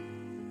doubt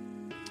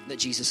that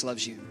Jesus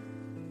loves you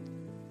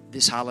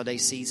this holiday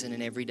season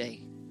and every day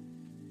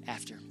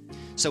after.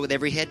 So with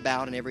every head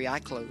bowed and every eye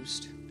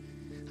closed,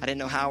 I didn't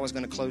know how I was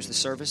going to close the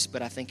service,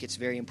 but I think it's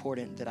very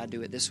important that I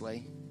do it this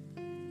way.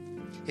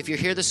 If you're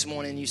here this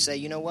morning and you say,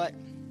 you know what?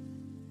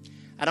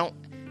 I don't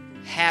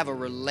have a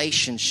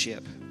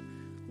relationship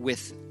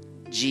with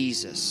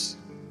Jesus.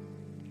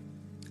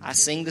 I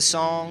sing the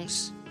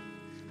songs.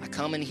 I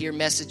come and hear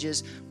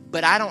messages,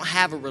 but I don't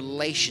have a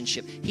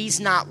relationship. He's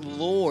not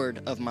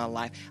Lord of my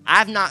life.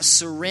 I've not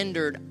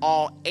surrendered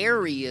all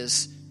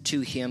areas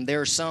to him.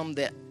 There are some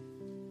that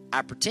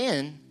I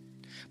pretend,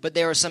 but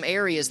there are some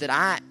areas that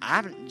I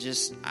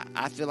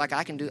feel like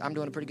I'm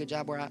doing a pretty good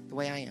job the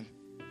way I am.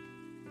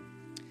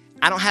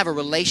 I don't have a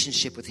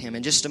relationship with him.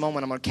 In just a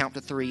moment, I'm going to count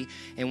to 3.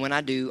 And when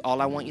I do,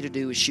 all I want you to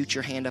do is shoot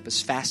your hand up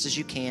as fast as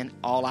you can.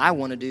 All I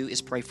want to do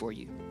is pray for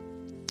you.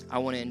 I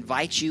want to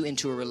invite you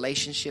into a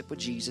relationship with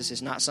Jesus.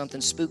 It's not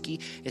something spooky.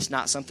 It's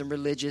not something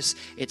religious.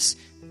 It's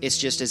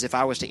just as if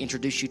I was to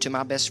introduce you to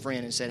my best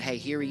friend and said, hey,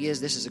 here he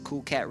is. This is a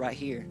cool cat right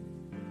here.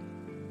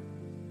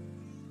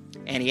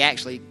 And he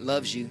actually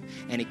loves you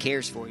and he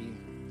cares for you.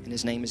 And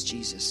his name is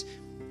Jesus.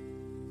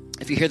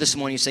 If you're here this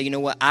morning, you say, you know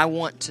what, I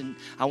want to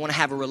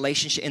have a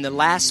relationship. In the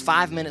last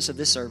 5 minutes of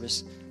this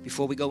service,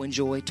 before we go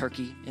enjoy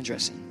turkey and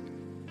dressing,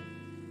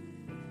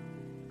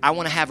 I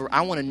want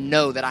to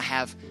know that I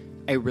have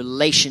a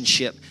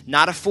relationship,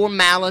 not a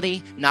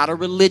formality, not a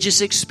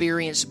religious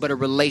experience, but a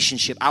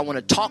relationship. I want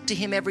to talk to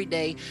him every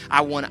day.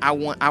 I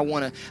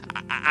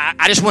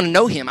just want to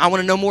know him. I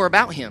want to know more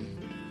about him.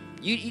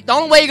 The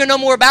only way you're going to know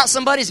more about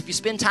somebody is if you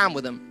spend time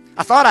with them.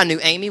 I thought I knew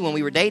Amy when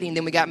we were dating,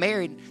 then we got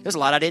married. There's a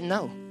lot I didn't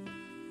know.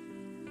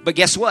 But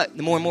guess what?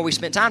 The more and more we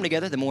spent time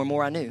together, the more and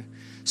more I knew.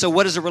 So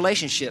what is a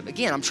relationship?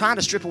 Again, I'm trying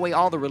to strip away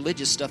all the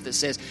religious stuff that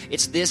says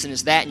it's this and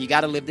it's that and you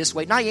got to live this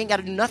way. No, you ain't got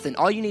to do nothing.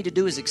 All you need to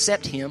do is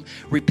accept him,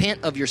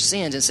 repent of your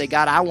sins, and say,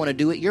 God, I want to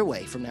do it your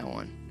way from now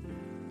on.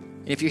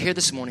 And if you're here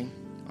this morning,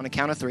 on a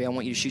count of 3, I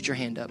want you to shoot your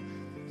hand up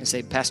and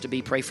say, Pastor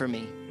B, pray for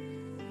me.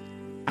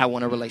 I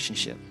want a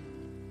relationship.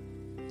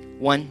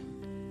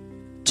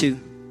 1, 2,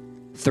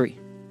 3.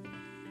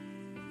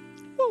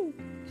 Woo.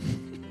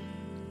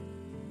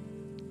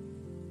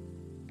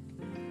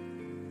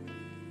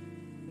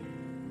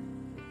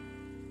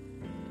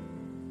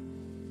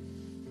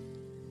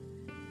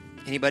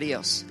 Anybody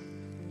else?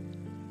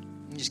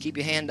 Just keep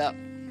your hand up.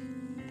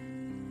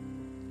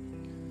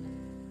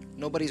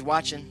 Nobody's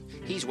watching.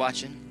 He's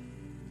watching.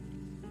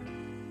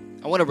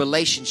 I want a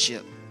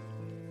relationship.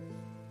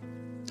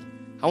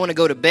 I want to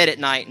go to bed at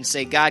night and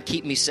say, God,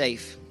 keep me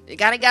safe. It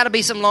got to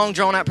be some long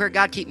drawn out prayer.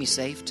 God, keep me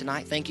safe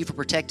tonight. Thank you for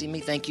protecting me.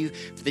 Thank you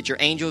that your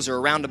angels are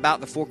around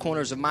about the 4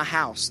 corners of my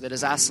house, that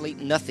as I sleep,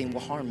 nothing will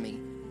harm me.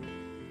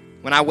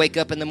 When I wake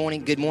up in the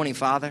morning, good morning,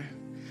 Father.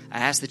 I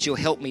ask that you'll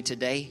help me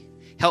today.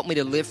 Help me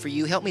to live for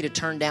you. Help me to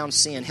turn down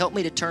sin. Help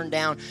me to turn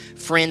down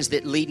friends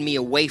that lead me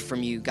away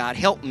from you. God,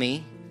 help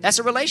me. That's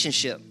a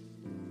relationship.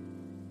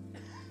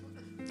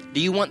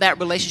 Do you want that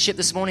relationship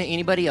this morning?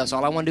 Anybody else?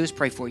 All I want to do is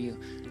pray for you.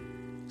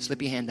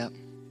 Slip your hand up.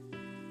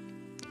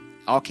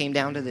 All came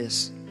down to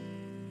this.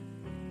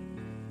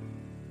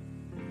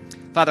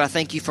 Father, I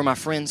thank you for my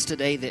friends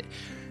today that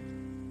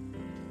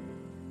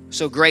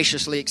so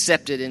graciously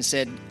accepted and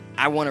said,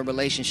 I want a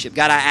relationship.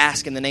 God, I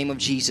ask in the name of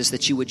Jesus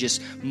that you would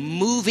just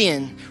move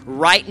in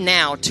right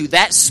now to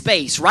that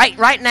space,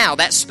 right now,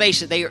 that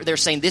space that they're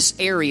saying this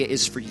area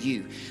is for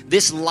you.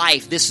 This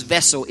life, this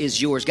vessel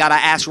is yours. God, I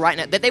ask right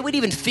now that they would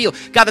even feel,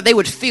 God, that they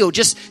would feel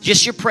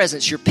just your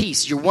presence, your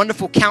peace, your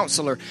wonderful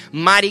counselor,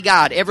 mighty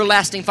God,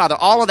 everlasting Father.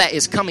 All of that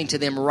is coming to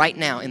them right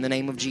now in the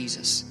name of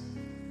Jesus.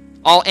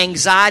 All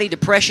anxiety,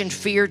 depression,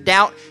 fear,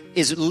 doubt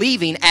is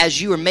leaving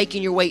as you are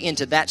making your way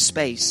into that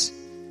space.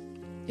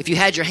 If you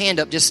had your hand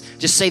up, just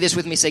say this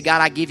with me. Say,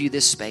 God, I give you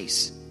this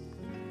space.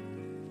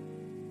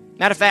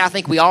 Matter of fact, I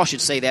think we all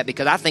should say that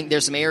because I think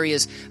there's some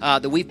areas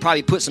that we've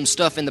probably put some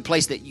stuff in the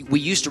place that we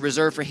used to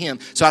reserve for him.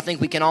 So I think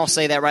we can all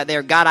say that right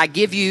there. God, I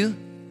give you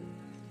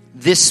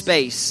this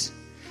space.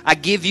 I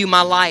give you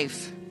my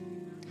life.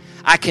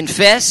 I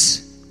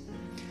confess,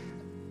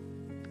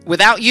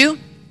 without you,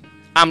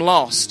 I'm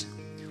lost.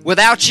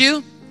 Without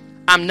you,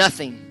 I'm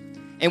nothing.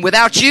 And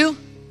without you,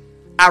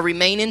 I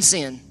remain in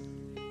sin.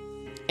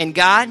 And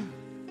God,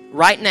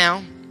 right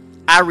now,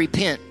 I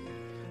repent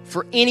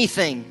for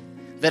anything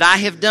that I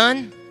have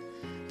done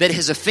that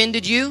has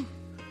offended you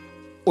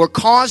or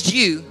caused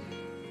you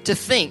to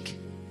think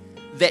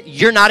that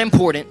you're not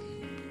important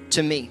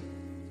to me.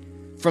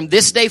 From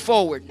this day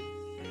forward,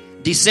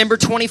 December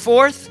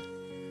 24th,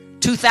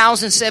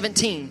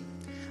 2017,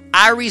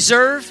 I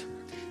reserve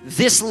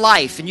this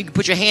life, and you can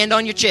put your hand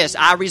on your chest,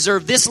 I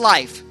reserve this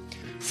life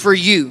for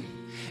you.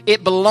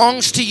 It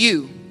belongs to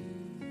you.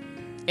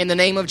 In the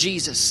name of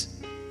Jesus.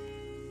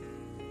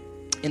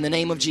 In the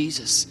name of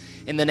Jesus.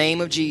 In the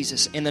name of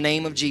Jesus. In the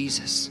name of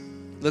Jesus.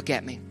 Look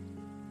at me.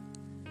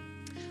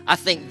 I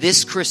think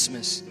this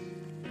Christmas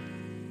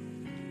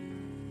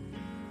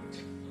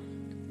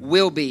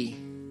will be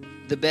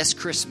the best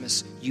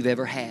Christmas you've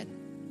ever had.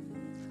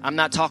 I'm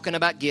not talking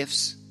about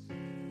gifts.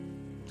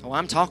 Oh,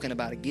 I'm talking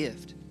about a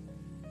gift.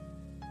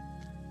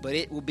 But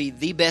it will be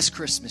the best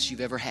Christmas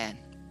you've ever had.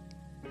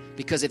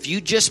 Because if you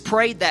just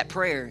prayed that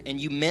prayer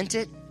and you meant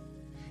it,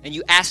 and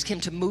you ask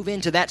him to move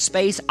into that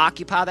space,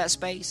 occupy that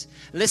space.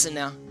 Listen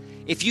now,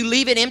 if you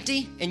leave it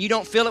empty and you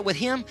don't fill it with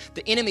him,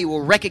 the enemy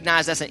will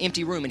recognize that's an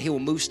empty room and he will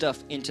move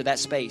stuff into that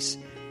space.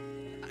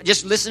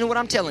 Just listen to what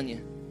I'm telling you.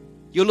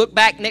 You'll look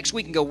back next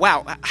week and go,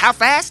 wow, how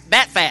fast?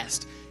 That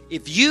fast.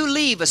 If you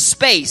leave a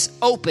space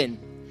open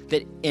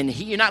and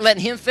you're not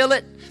letting him fill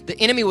it, the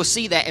enemy will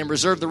see that and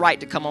reserve the right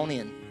to come on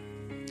in.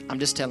 I'm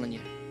just telling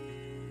you.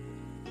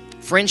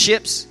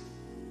 Friendships,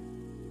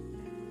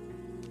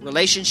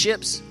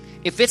 relationships,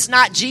 if it's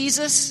not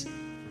Jesus,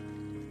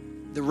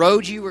 the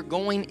road you are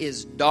going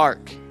is dark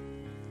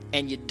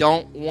and you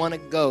don't want to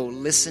go.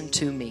 Listen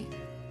to me.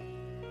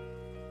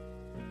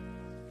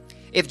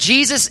 If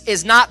Jesus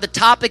is not the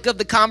topic of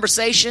the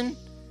conversation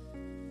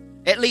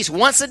at least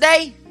once a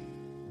day,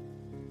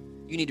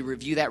 you need to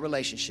review that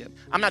relationship.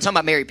 I'm not talking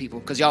about married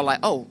people because y'all are like,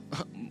 oh,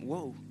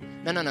 whoa.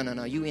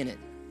 No. You in it.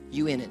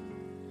 You in it.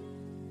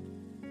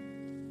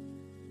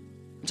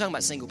 I'm talking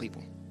about single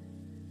people.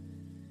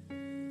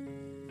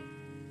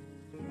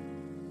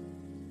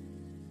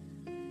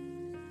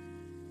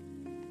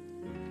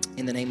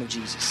 In the name of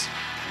Jesus.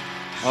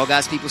 All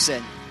God's people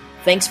said.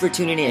 Thanks for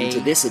tuning in to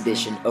this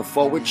edition of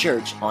Forward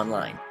Church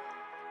Online.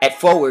 At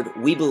Forward,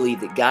 we believe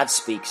that God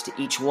speaks to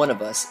each one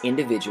of us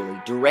individually,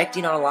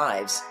 directing our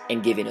lives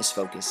and giving us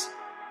focus.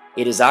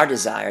 It is our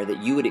desire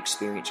that you would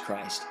experience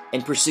Christ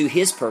and pursue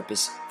His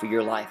purpose for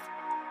your life.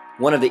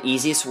 One of the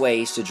easiest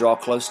ways to draw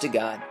close to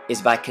God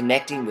is by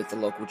connecting with the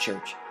local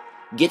church.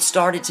 Get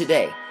started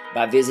today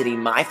by visiting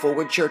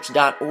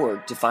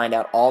myforwardchurch.org to find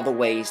out all the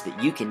ways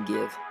that you can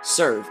give,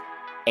 serve,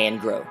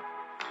 and grow.